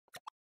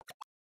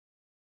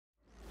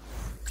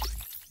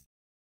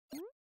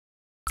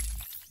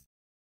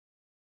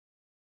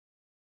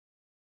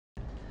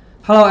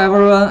Hello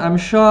everyone, I'm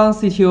Shawn,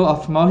 CTO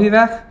of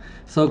MultiVAC.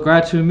 So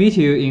glad to meet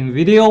you in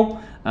video.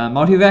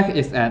 MultiVAC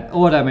is an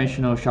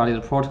all-dimensional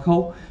sharded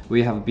protocol.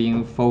 We have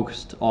been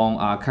focused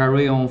on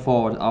carrying on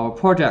forward our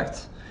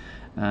project.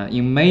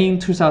 In May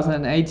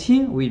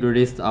 2018, we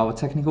released our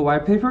technical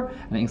white paper,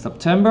 and in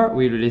September,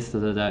 we released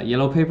the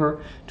yellow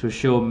paper to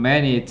show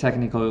many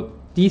technical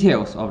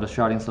details of the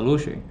sharding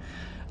solution.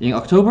 In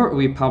October,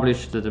 we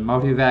published the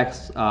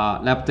MultiVAC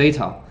lab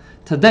data.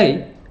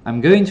 Today, I'm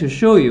going to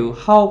show you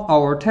how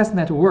our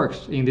testnet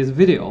works in this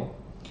video.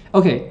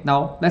 Okay,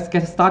 now let's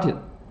get started.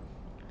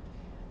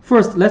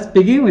 First, let's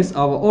begin with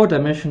our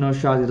all-dimensional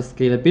sharded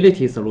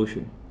scalability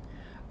solution.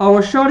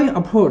 Our sharding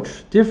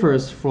approach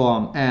differs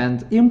from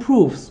and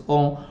improves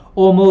on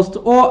almost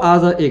all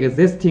other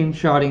existing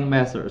sharding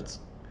methods.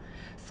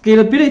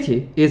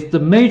 Scalability is the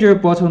major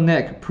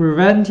bottleneck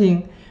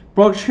preventing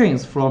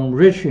blockchains from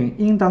reaching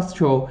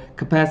industrial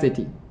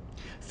capacity.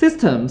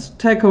 Systems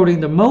tackling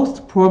the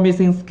most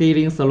promising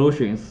scaling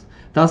solutions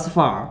thus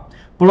far,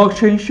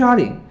 blockchain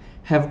sharding,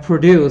 have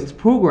produced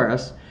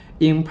progress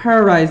in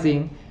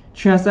parallelizing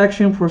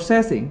transaction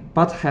processing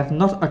but have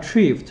not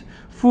achieved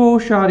full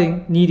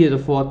sharding needed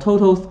for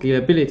total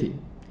scalability.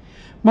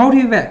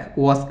 MultiVAC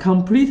was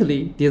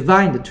completely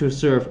designed to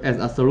serve as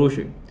a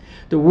solution,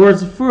 the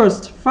world's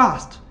first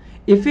fast,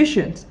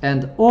 efficient,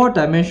 and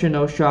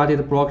all-dimensional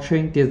sharded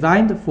blockchain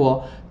designed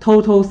for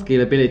total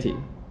scalability.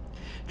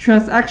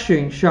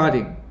 Transaction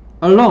sharding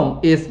alone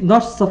is not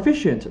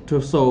sufficient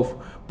to solve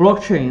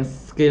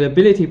blockchain's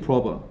scalability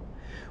problem.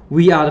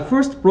 We are the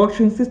first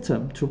blockchain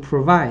system to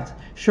provide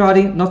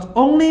sharding not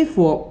only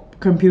for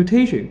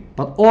computation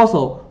but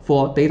also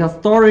for data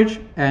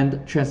storage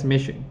and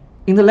transmission.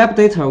 In the lab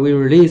data we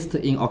released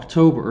in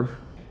October,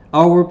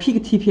 our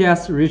peak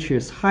TPS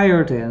reaches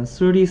higher than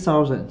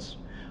 30,000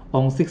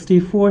 on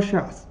 64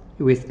 shards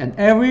with an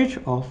average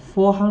of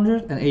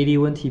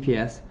 481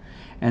 TPS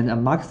and a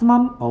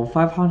maximum of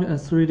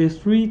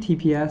 533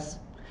 TPS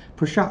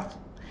per shard.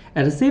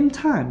 At the same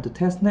time, the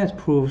testnet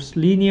proves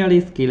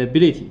linearly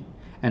scalability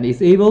and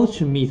is able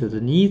to meet the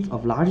needs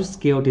of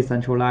large-scale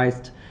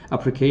decentralized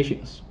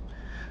applications.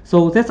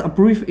 So that's a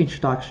brief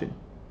introduction.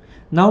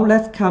 Now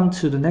let's come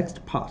to the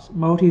next part,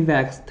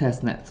 MultiVAC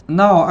Testnet.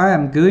 Now I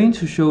am going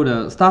to show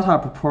the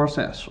startup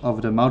process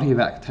of the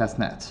MultiVAC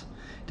Testnet.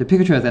 The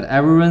picture that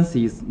everyone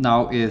sees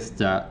now is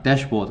the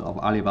dashboard of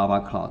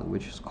Alibaba Cloud,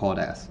 which is called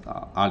as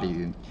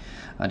Aliyun.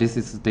 This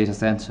is a data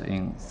center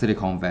in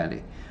Silicon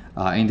Valley.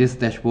 In this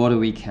dashboard,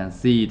 we can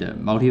see the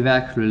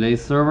MultiVAC relay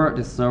server,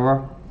 this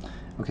server,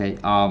 okay,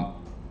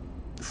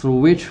 through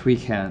which we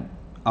can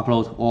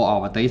upload all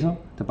our data.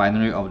 The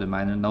binary of the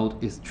miner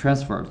node is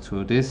transferred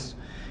to this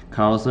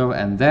cloud server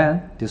and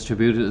then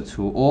distributed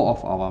to all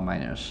of our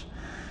miners.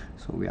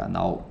 So we are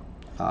now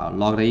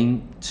logged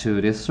in to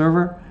this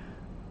server.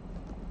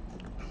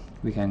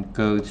 We can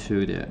go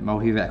to the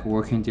MultiVAC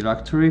working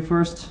directory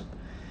first,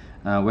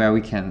 where we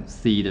can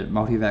see the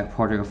MultiVAC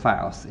project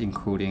files,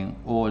 including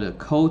all the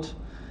code.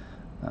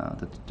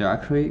 The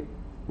directory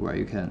where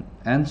you can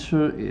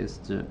enter is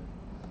the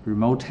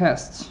remote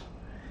test.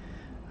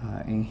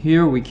 In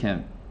here we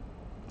can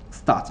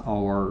start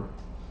our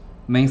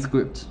main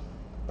script.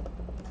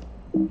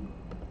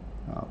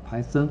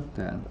 Python,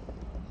 then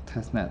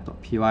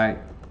testnet.py.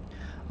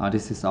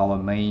 This is our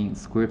main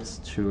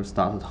script to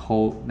start the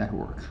whole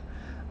network.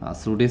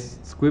 Through this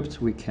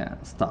script, we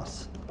can start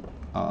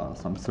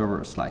some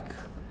servers, like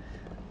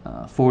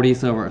 40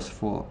 servers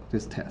for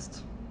this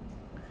test.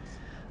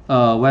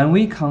 When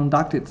we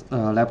conducted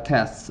lab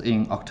tests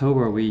in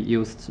October, we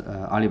used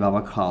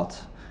Alibaba Cloud,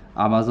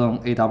 Amazon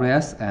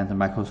AWS, and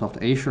Microsoft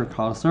Azure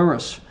cloud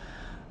servers.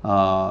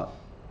 So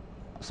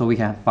we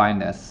can find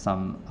that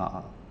some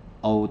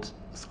old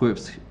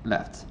scripts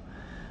left.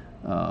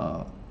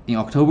 In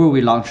October, we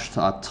launched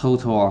a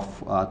total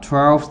of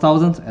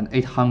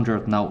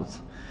 12,800 nodes.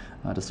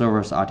 The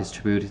servers are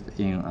distributed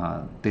in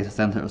data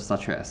centers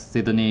such as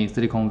Sydney,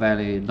 Silicon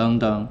Valley,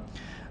 London,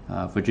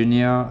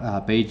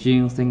 Virginia,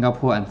 Beijing,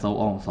 Singapore, and so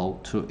on, so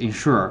to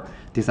ensure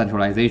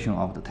decentralization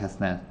of the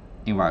testnet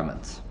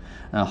environment.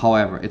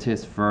 However, it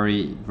is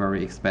very,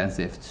 very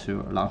expensive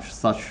to launch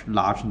such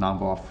large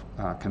number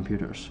of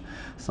computers.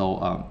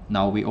 So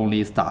now we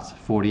only start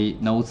 40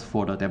 nodes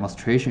for the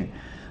demonstration,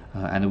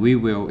 and we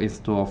will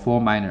install 4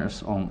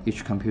 miners on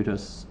each computer.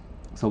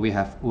 So we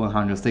have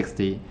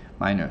 160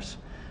 miners.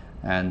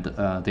 And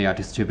they are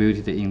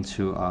distributed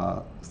into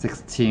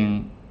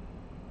 16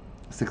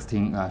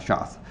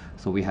 shards.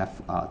 So we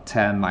have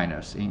 10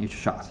 miners in each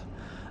shard.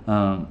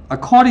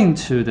 According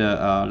to the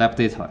lab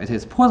data, it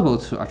is possible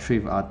to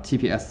achieve a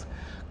TPS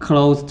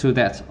close to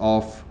that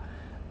of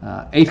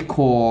 8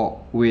 core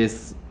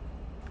with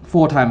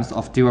 4 times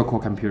of dual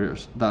core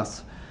computers.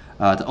 Thus,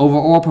 the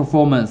overall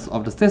performance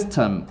of the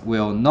system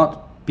will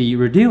not be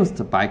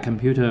reduced by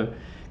computer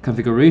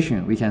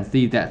configuration. We can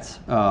see that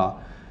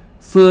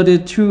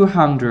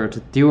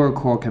 3,200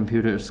 dual-core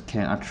computers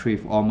can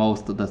achieve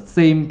almost the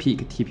same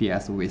peak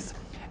TPS with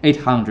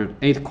 800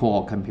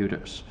 8-core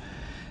computers.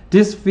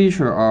 This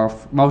feature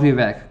of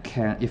MultiVAC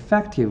can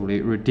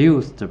effectively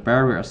reduce the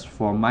barriers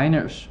for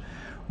miners,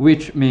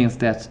 which means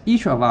that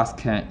each of us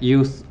can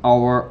use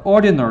our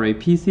ordinary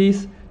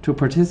PCs to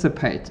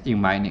participate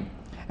in mining,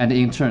 and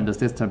in turn the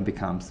system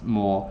becomes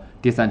more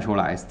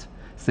decentralized,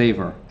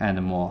 safer, and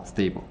more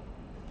stable.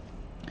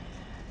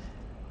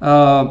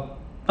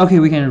 Okay,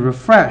 we can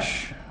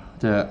refresh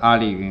the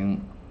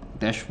Aliyun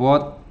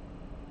dashboard.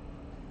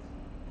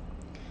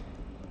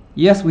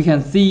 Yes, we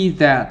can see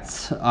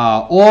that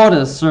all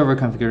the server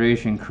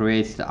configuration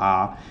created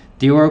are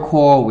dual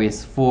core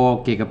with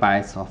 4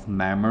 GB of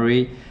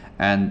memory,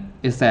 and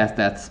it says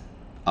that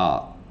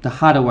the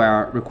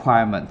hardware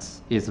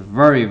requirements is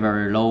very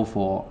low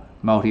for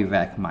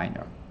MultiVAC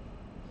miner.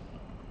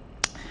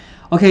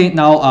 Okay,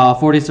 now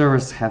 40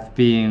 servers have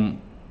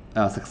been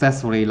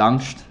successfully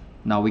launched.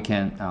 Now we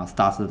can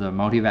start the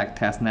MultiVAC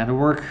test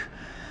network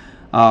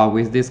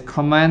with this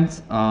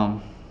command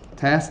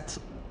test.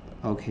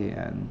 Okay,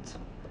 and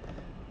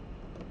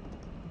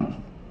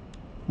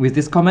with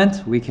this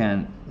command, we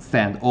can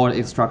send all the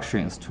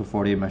instructions to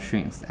 40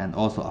 machines and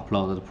also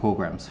upload the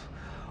programs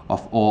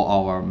of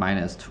all our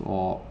miners to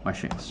all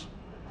machines.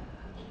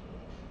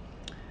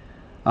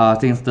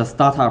 Since the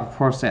startup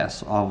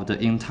process of the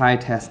entire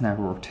test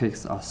network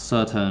takes a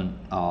certain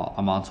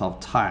amount of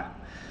time,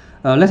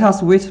 let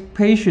us wait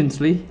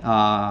patiently.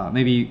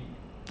 Maybe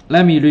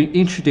let me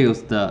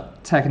reintroduce the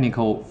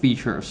technical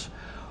features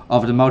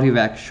of the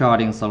MultiVAC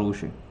sharding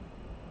solution.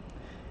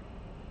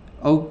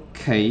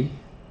 Okay,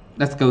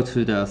 let's go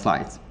to the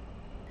slides.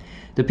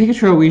 The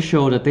picture we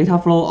show the data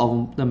flow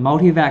of the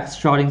MultiVAC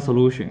sharding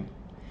solution.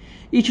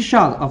 Each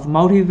shard of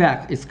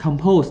MultiVAC is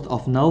composed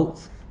of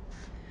nodes.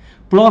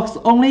 Blocks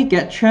only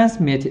get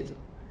transmitted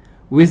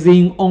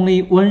within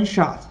only one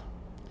shard,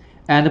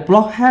 and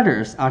block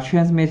headers are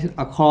transmitted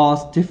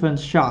across different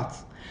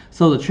shards,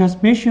 so the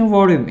transmission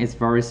volume is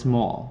very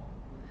small.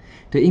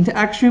 The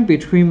interaction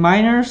between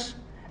miners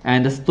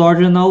and the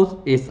storage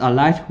node is a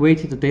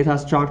light-weighted data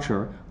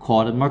structure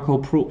called Merkle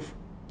proof.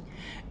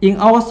 In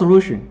our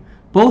solution,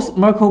 both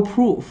Merkle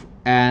proof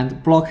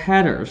and block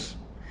headers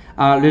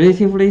are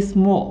relatively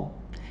small,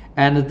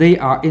 and they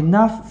are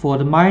enough for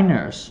the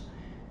miners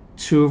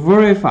to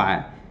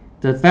verify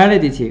the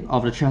validity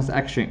of the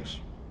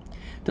transactions.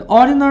 The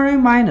ordinary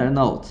miner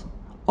node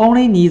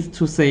only needs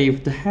to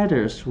save the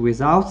headers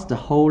without the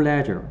whole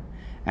ledger,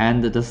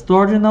 and the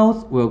storage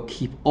node will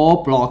keep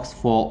all blocks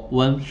for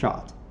one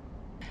shard.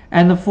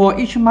 And for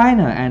each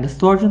miner and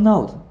storage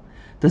node,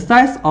 the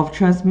size of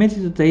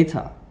transmitted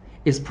data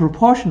is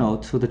proportional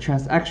to the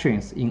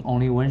transactions in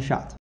only one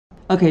shard.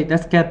 Okay,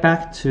 let's get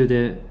back to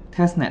the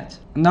testnet.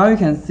 Now you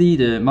can see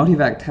the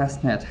MultiVAC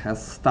testnet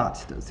has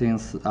started.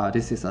 Since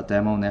this is a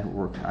demo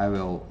network, I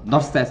will not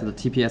set the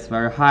TPS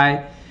very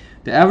high.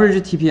 The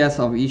average TPS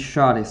of each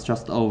shard is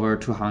just over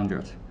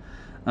 200.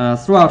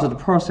 Throughout the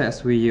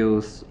process, we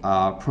use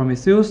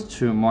Prometheus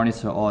to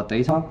monitor all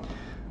data.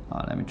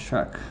 Let me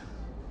check.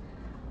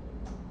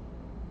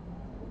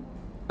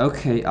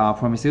 Okay,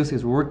 Prometheus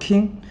is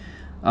working.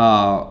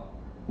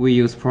 We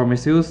use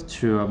Prometheus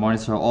to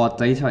monitor all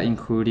data,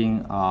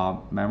 including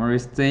memory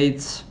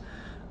states,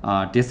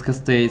 disk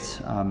state,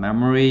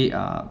 memory,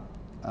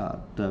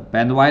 the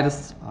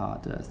bandwidth,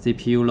 the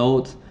CPU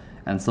load,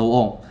 and so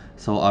on.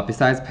 So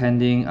besides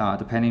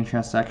the pending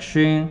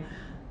transaction,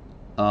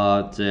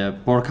 the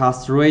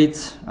broadcast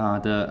rate,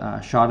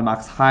 the shard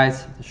max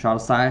height, the shard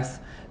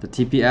size, the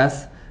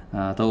TPS,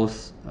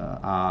 those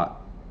are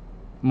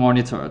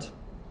monitored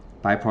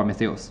by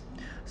Prometheus,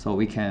 so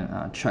we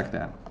can check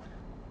them.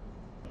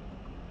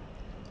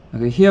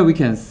 Okay, here we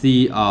can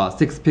see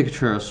 6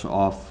 pictures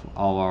of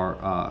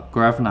our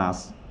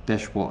Grafana's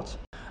dashboard.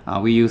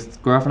 We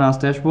used Grafana's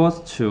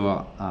dashboard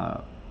to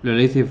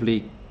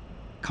relatively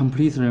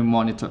completely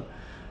monitor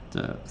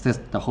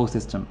the whole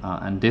system,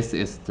 and this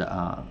is the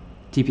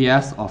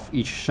TPS of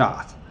each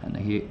shard, and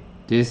here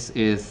this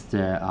is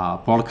the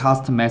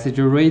broadcast message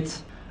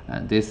rate,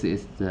 and this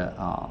is the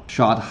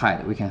shard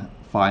height. We can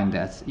find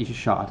that each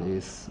shard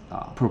is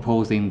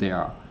proposing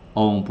their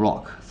own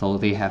block, so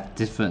they have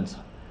different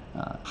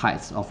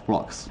heights of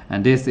blocks.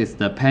 And this is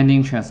the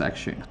pending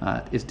transaction.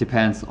 It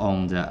depends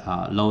on the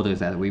loaders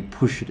that we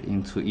pushed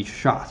into each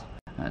shard.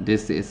 And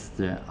this is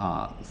the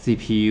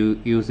CPU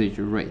usage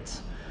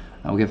rate.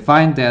 We can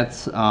find that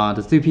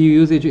the CPU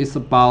usage is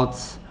about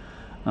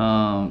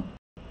 70%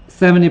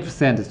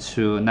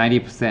 to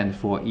 90%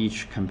 for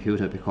each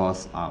computer,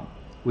 because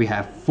we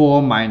have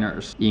 4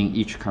 miners in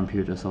each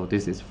computer, so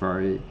this is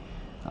very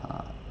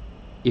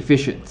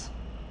efficient.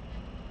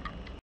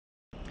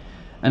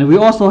 And we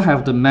also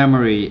have the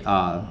memory.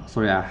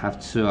 Sorry, I have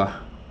to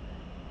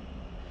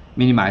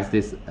minimize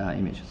this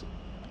image.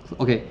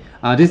 Okay,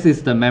 this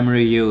is the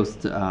memory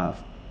used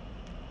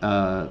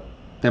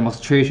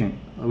demonstration.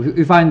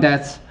 We find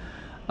that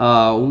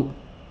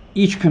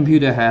each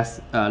computer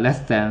has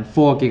less than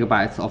 4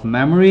 GB of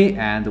memory,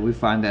 and we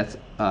find that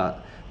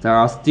there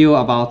are still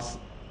about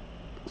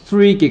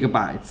 3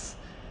 GB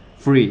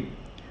free.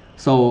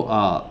 So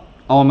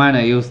our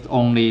miner used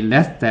only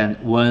less than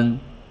 1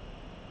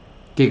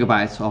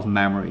 gigabytes of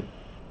memory.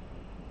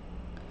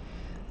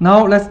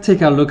 Now let's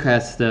take a look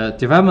at the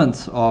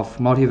development of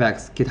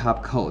MultiVAC's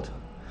GitHub code.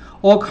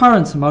 All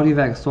current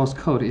MultiVAC source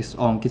code is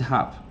on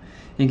GitHub,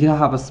 in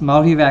GitHub's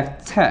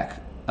MultiVAC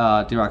tech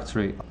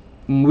directory.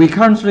 We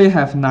currently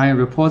have 9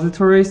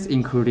 repositories,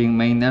 including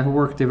main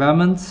network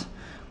development,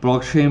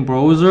 blockchain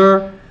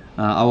browser,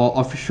 our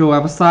official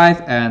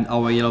website, and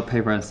our yellow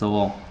paper, and so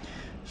on.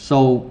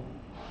 So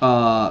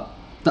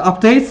the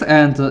updates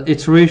and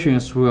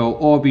iterations will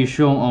all be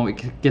shown on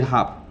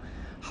GitHub.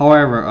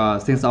 However,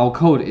 since our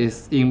code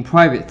is in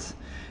private,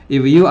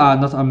 if you are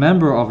not a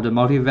member of the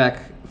MultiVAC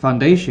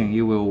Foundation,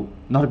 you will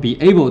not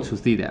be able to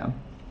see them.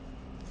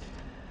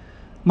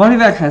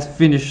 MultiVAC has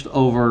finished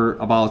over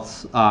about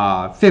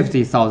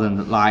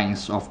 50,000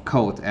 lines of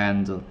code,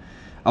 and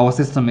our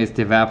system is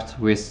developed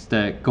with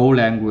the Go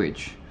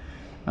language.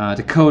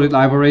 The code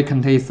library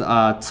contains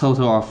a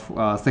total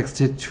of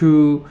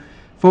 62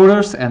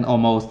 folders and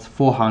almost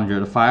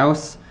 400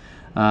 files.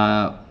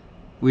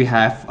 We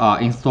have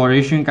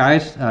installation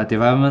guide,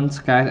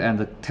 development guide, and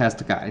the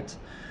test guide.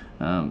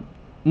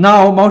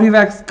 Now,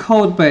 MultiVAC's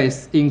code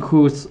base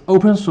includes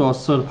open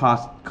source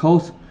third-party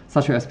code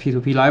such as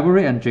P2P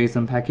library and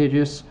JSON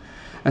packages,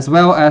 as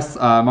well as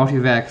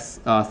MultiVAC's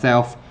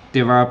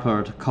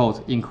self-developed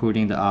code,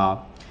 including the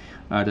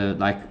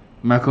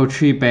Merkle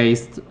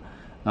tree-based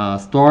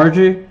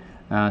storage,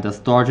 the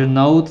storage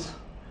nodes.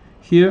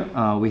 Here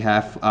we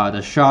have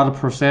the shard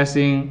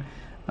processing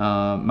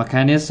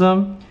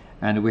mechanism,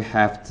 and we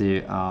have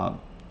the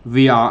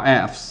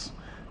VRFs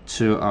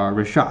to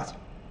reshard.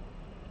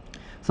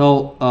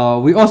 So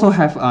we also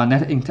have a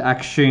net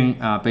interaction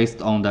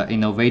based on the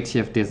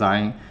innovative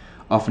design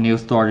of new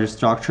storage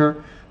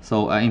structure.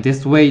 So in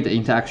this way, the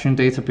interaction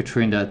data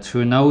between the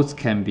two nodes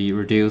can be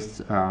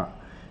reduced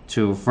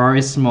to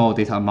very small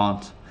data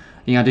amount.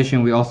 In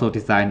addition, we also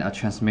designed a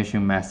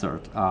transmission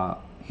method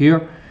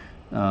here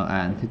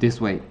and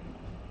this way.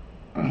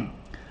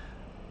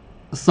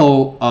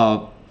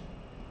 So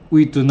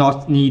we do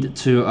not need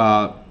to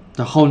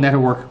the whole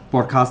network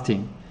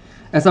broadcasting.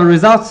 As a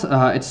result,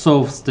 it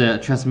solves the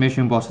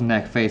transmission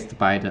bottleneck faced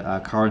by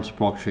the current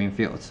blockchain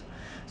fields.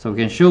 So we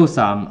can show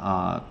some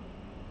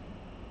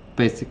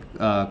basic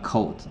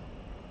code.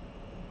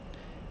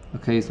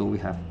 Okay, so we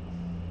have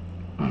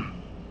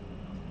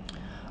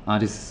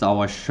this is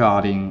our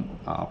sharding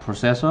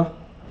processor,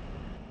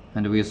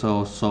 and we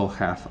also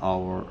have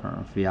our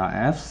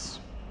VRFs.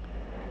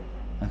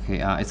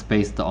 Okay, it's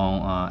based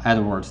on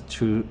Edwards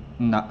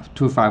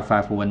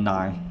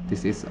 25519.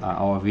 This is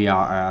our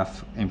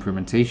VRF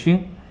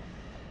implementation,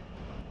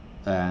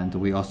 and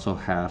we also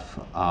have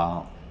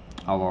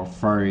our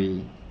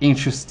very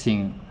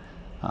interesting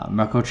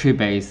Merkle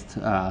tree-based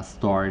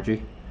storage.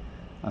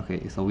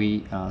 Okay, so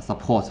we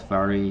support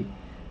very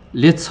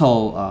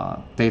little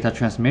data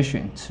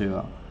transmission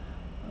to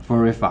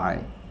verify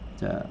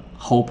the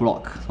whole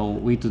block. So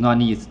we do not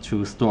need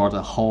to store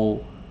the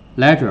whole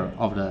ledger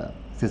of the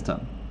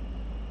system.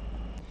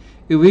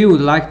 If you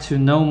would like to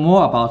know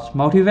more about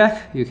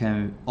MultiVAC, you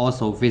can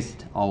also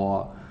visit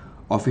our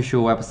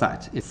official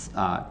website. It's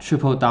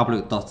www.mtv.ac.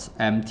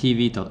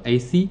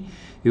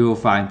 You will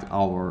find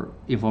our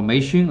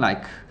information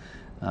like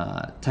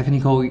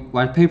technical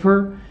white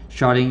paper,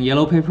 sharding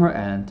yellow paper,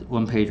 and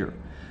one pager.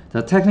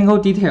 The technical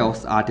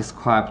details are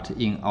described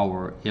in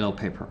our yellow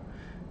paper.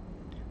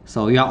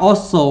 So you are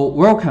also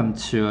welcome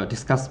to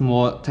discuss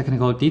more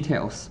technical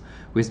details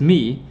with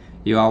me.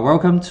 You are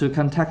welcome to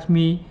contact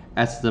me.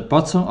 At the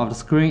bottom of the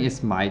screen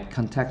is my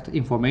contact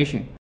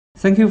information.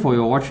 Thank you for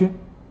your watching.